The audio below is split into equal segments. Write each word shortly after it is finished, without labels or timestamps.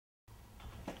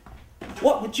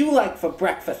What would you like for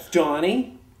breakfast,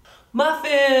 Johnny?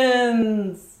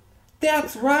 Muffins!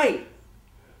 That's right.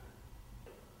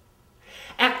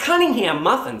 At Cunningham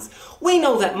Muffins, we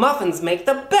know that muffins make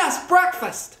the best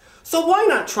breakfast. So why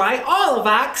not try all of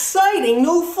our exciting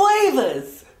new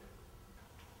flavors?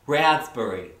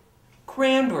 Raspberry,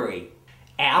 cranberry,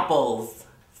 apples,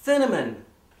 cinnamon,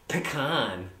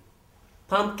 pecan,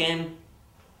 pumpkin,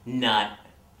 nut,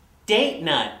 date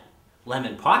nut,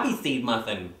 lemon poppy seed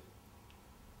muffin,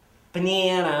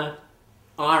 banana,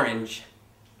 orange,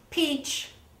 peach,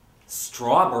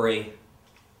 strawberry,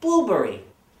 blueberry,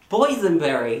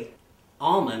 boysenberry,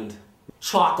 almond,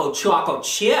 choco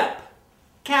chip,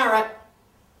 carrot,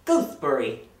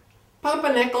 gooseberry,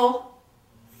 pumpernickel,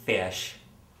 fish,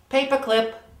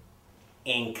 paperclip,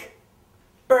 ink,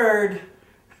 bird,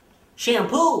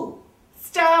 shampoo,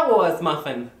 Star Wars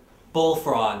muffin,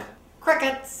 bullfrog,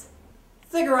 crickets,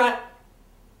 cigarette,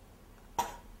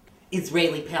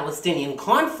 Israeli-Palestinian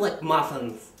conflict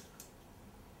muffins,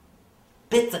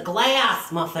 bits of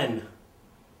glass muffin.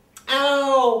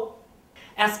 Ow!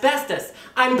 Asbestos,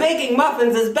 I'm baking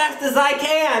muffins as best as I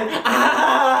can.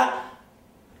 Ah!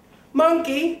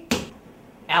 Monkey,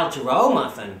 Al Jarreau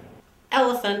muffin,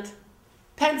 elephant,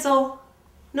 pencil,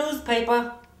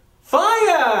 newspaper,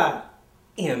 fire,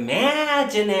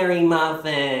 imaginary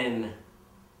muffin,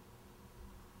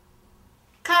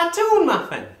 cartoon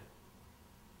muffin,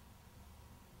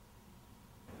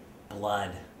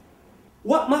 blood.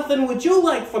 What muffin would you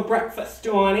like for breakfast,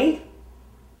 Johnny?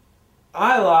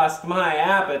 I lost my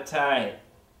appetite.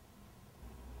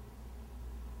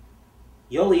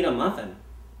 You'll eat a muffin.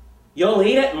 You'll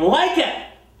eat it and like it!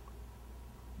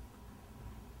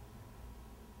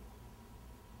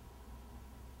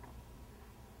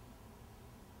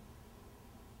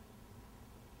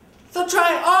 So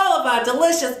try all of our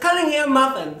delicious Cunningham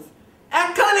muffins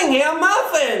at Cunningham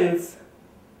Muffins!